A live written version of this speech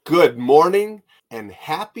Good morning and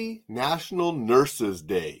happy National Nurses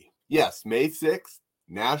Day. Yes, May 6th,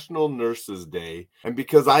 National Nurses Day. And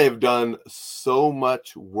because I have done so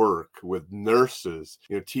much work with nurses,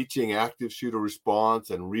 teaching active shooter response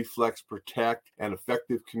and reflex protect and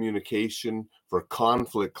effective communication for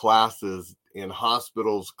conflict classes in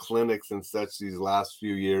hospitals, clinics, and such these last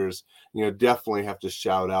few years, definitely have to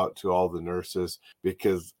shout out to all the nurses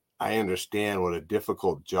because I understand what a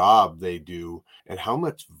difficult job they do and how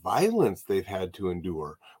much violence they've had to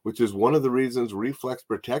endure, which is one of the reasons Reflex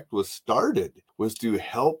Protect was started, was to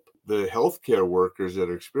help the healthcare workers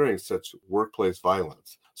that are experiencing such workplace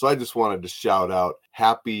violence. So I just wanted to shout out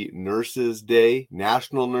Happy Nurses Day,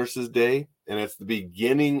 National Nurses Day, and it's the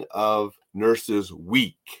beginning of Nurses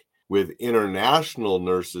Week with International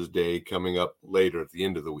Nurses Day coming up later at the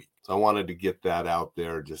end of the week. So I wanted to get that out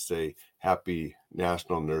there, just say Happy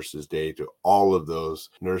National Nurses Day to all of those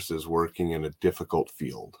nurses working in a difficult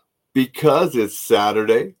field. Because it's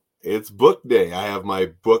Saturday, it's book day. I have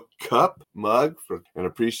my book cup mug and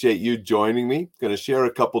appreciate you joining me. Going to share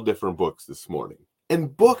a couple different books this morning.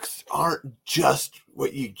 And books aren't just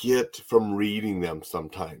what you get from reading them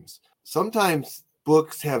sometimes. Sometimes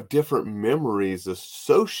books have different memories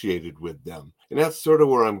associated with them. And that's sort of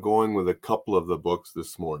where I'm going with a couple of the books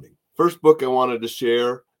this morning. First book I wanted to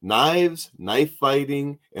share, Knives, Knife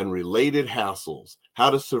Fighting, and Related Hassles,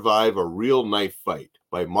 How to Survive a Real Knife Fight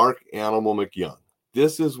by Marc MacYoung.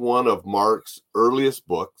 This is one of Marc's earliest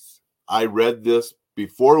books. I read this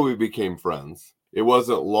before we became friends. It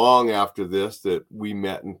wasn't long after this that we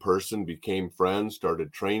met in person, became friends,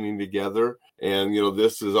 started training together. And,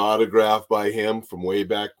 this is autographed by him from way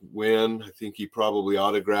back when. I think he probably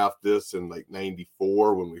autographed this in like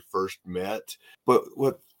 94 when we first met. But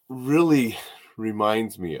what really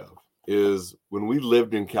reminds me of is when we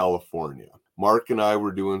lived in California, Marc and I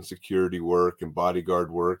were doing security work and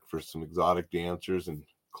bodyguard work for some exotic dancers and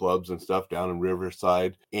clubs and stuff down in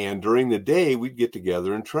Riverside. And during the day, we'd get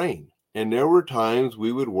together and train. And there were times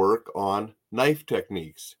we would work on knife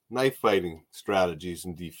techniques, knife fighting strategies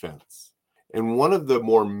and defense. And one of the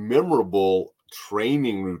more memorable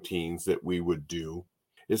training routines that we would do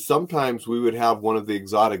is sometimes we would have one of the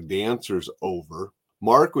exotic dancers over.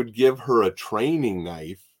 Marc would give her a training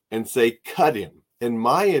knife and say, cut him. And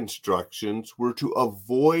my instructions were to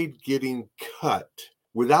avoid getting cut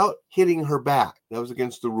without hitting her back. That was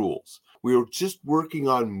against the rules. We were just working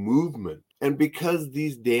on movement. And because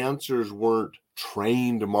these dancers weren't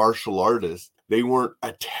trained martial artists, they weren't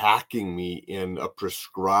attacking me in a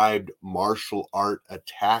prescribed martial art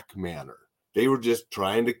attack manner. They were just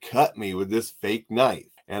trying to cut me with this fake knife.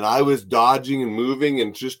 And I was dodging and moving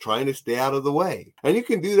and just trying to stay out of the way. And you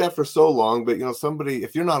can do that for so long, but somebody,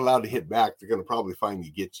 if you're not allowed to hit back, they're going to probably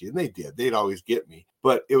finally get you. And they did. They'd always get me.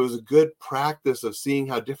 But it was a good practice of seeing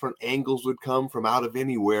how different angles would come from out of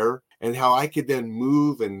anywhere and how I could then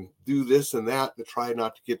move and do this and that to try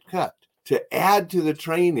not to get cut. To add to the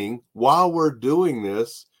training, while we're doing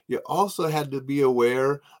this, you also had to be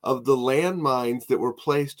aware of the landmines that were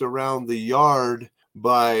placed around the yard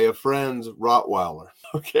by a friend's Rottweiler.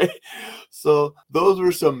 Okay, so those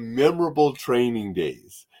were some memorable training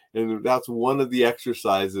days. And that's one of the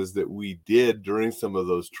exercises that we did during some of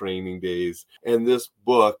those training days. And this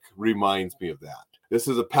book reminds me of that. This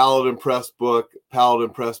is a Paladin Press book.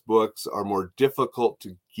 Paladin Press books are more difficult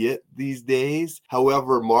to get these days.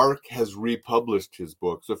 However, Marc has republished his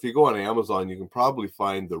book. So if you go on Amazon, you can probably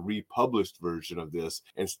find the republished version of this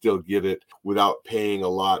and still get it without paying a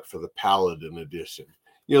lot for the Paladin edition.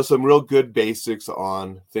 Some real good basics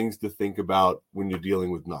on things to think about when you're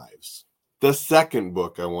dealing with knives. The second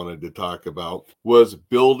book I wanted to talk about was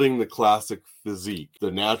Building the Classic Physique,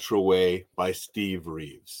 The Natural Way by Steve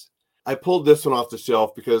Reeves. I pulled this one off the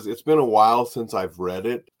shelf because it's been a while since I've read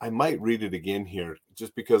it. I might read it again here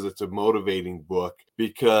just because it's a motivating book,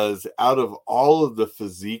 because out of all of the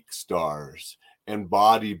physique stars and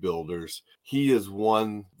bodybuilders, he is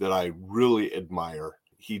one that I really admire.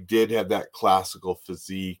 He did have that classical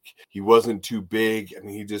physique. He wasn't too big. I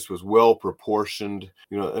mean, he just was well proportioned,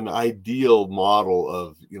 an ideal model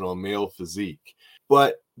of, a male physique.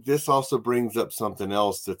 But this also brings up something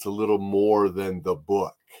else that's a little more than the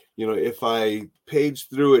book. If I page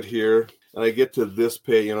through it here and I get to this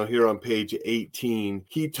page, here on page 18,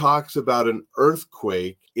 he talks about an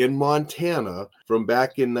earthquake in Montana from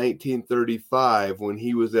back in 1935 when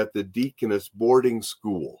he was at the Deaconess boarding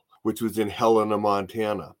school, which was in Helena,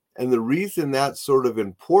 Montana. And the reason that's sort of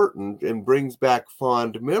important and brings back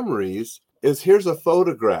fond memories is here's a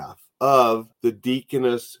photograph of the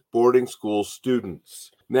Deaconess boarding school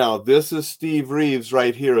students. Now, this is Steve Reeves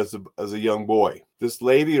right here as a young boy. this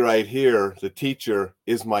lady right here, the teacher,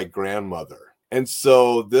 is my grandmother. And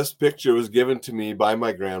so this picture was given to me by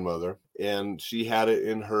my grandmother, and she had it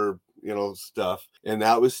in her, stuff. And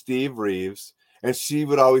that was Steve Reeves. And she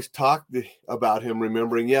would always talk about him,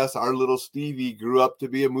 remembering, yes, our little Stevie grew up to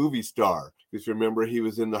be a movie star. Because remember, he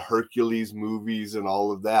was in the Hercules movies and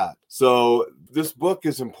all of that. So this book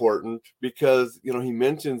is important because, he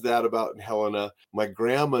mentions that about Helena. My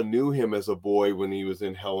grandma knew him as a boy when he was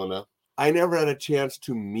in Helena. I never had a chance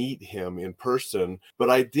to meet him in person, but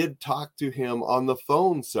I did talk to him on the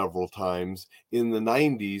phone several times in the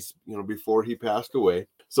 90s, before he passed away.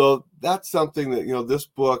 So that's something that, this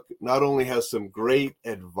book not only has some great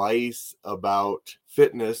advice about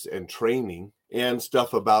fitness and training and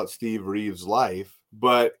stuff about Steve Reeves' life,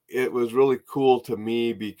 but it was really cool to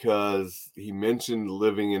me because he mentioned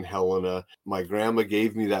living in Helena. My grandma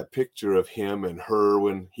gave me that picture of him and her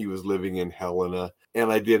when he was living in Helena. And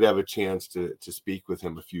I did have a chance to speak with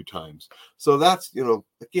him a few times. So that's,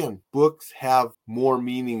 again, books have more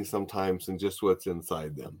meaning sometimes than just what's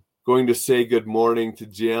inside them. Going to say good morning to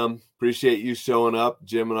Jim. Appreciate you showing up.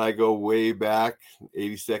 Jim and I go way back,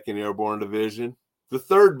 82nd Airborne Division. The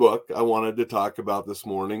third book I wanted to talk about this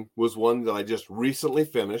morning was one that I just recently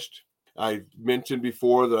finished. I mentioned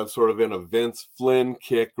before that I'm sort of in a Vince Flynn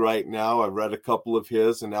kick right now. I've read a couple of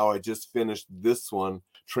his, and now I just finished this one,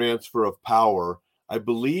 Transfer of Power. I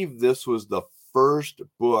believe this was the first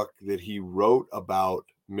book that he wrote about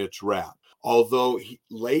Mitch Rapp. Although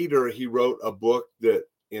later he wrote a book that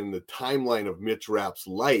in the timeline of Mitch Rapp's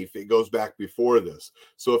life, it goes back before this.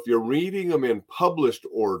 So if you're reading them in published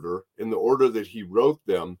order, in the order that he wrote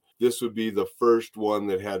them, this would be the first one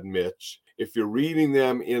that had Mitch. If you're reading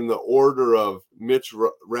them in the order of Mitch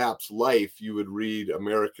Rapp's life, you would read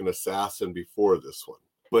American Assassin before this one.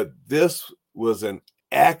 But this was an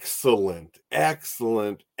excellent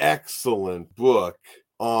book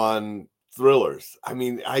on thrillers. I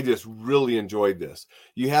mean, I just really enjoyed this.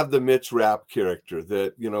 You have the Mitch Rapp character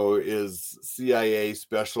that, is CIA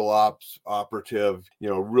special ops operative,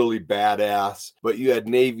 really badass. But you had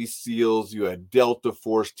Navy SEALs, you had Delta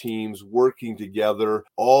Force teams working together,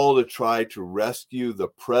 all to try to rescue the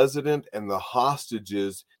president and the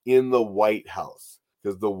hostages in the White House,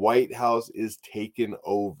 because the White House is taken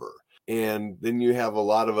over. And then you have a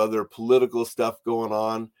lot of other political stuff going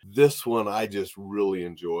on. This one I just really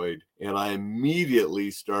enjoyed. And I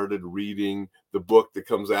immediately started reading the book that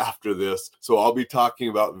comes after this. So I'll be talking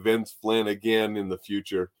about Vince Flynn again in the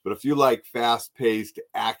future. But if you like fast-paced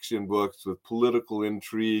action books with political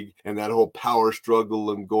intrigue and that whole power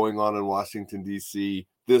struggle and going on in Washington, D.C.,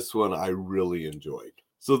 this one I really enjoyed.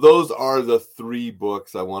 So those are the three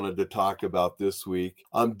books I wanted to talk about this week.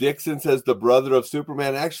 Dixon says the brother of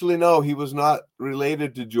Superman. Actually, no, he was not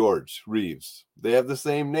related to George Reeves. They have the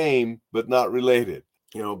same name, but not related.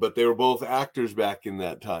 But they were both actors back in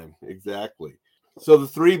that time. Exactly. So the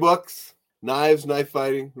three books, Knives, Knife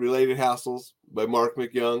Fighting, Related Hassles by Marc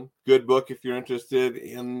MacYoung. Good book if you're interested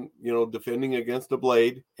in, defending against a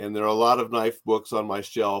blade. And there are a lot of knife books on my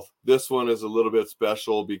shelf. This one is a little bit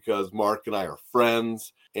special because Marc and I are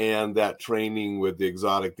friends, and that training with the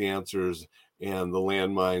exotic dancers and the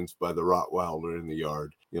landmines by the Rottweiler in the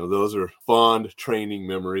yard. Those are fond training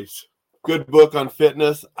memories. Good book on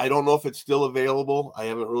fitness. I don't know if it's still available. I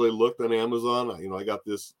haven't really looked on Amazon. I got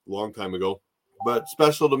this a long time ago. But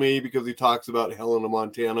special to me because he talks about Helena,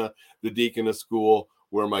 Montana, the Deaconess School,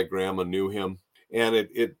 where my grandma knew him. And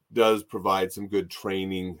it does provide some good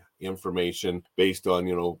training information based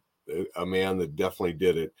on, a man that definitely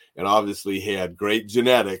did it. And obviously he had great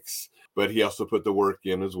genetics, but he also put the work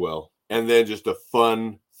in as well. And then just a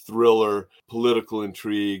fun thriller, political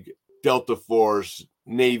intrigue, Delta Force,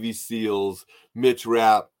 Navy SEALs, Mitch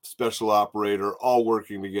Rapp, special operator, all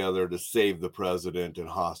working together to save the president and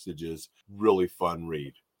hostages. Really fun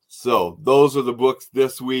read. So those are the books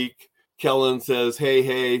this week. Kellen says,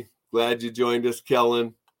 hey, glad you joined us,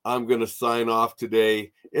 Kellen. I'm going to sign off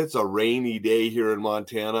today. It's a rainy day here in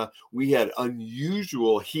Montana. We had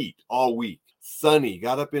unusual heat all week. Sunny,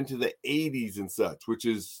 got up into the 80s and such, which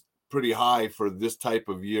is pretty high for this time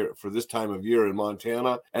of year in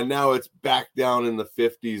Montana. And now it's back down in the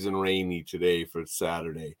 50s and rainy today for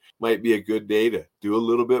Saturday. Might be a good day to do a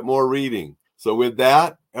little bit more reading. So with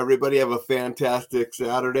that, everybody have a fantastic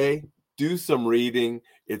Saturday. Do some reading.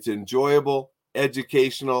 It's enjoyable,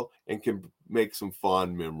 educational, and can make some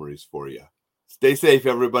fond memories for you. Stay safe,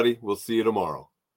 everybody. We'll see you tomorrow.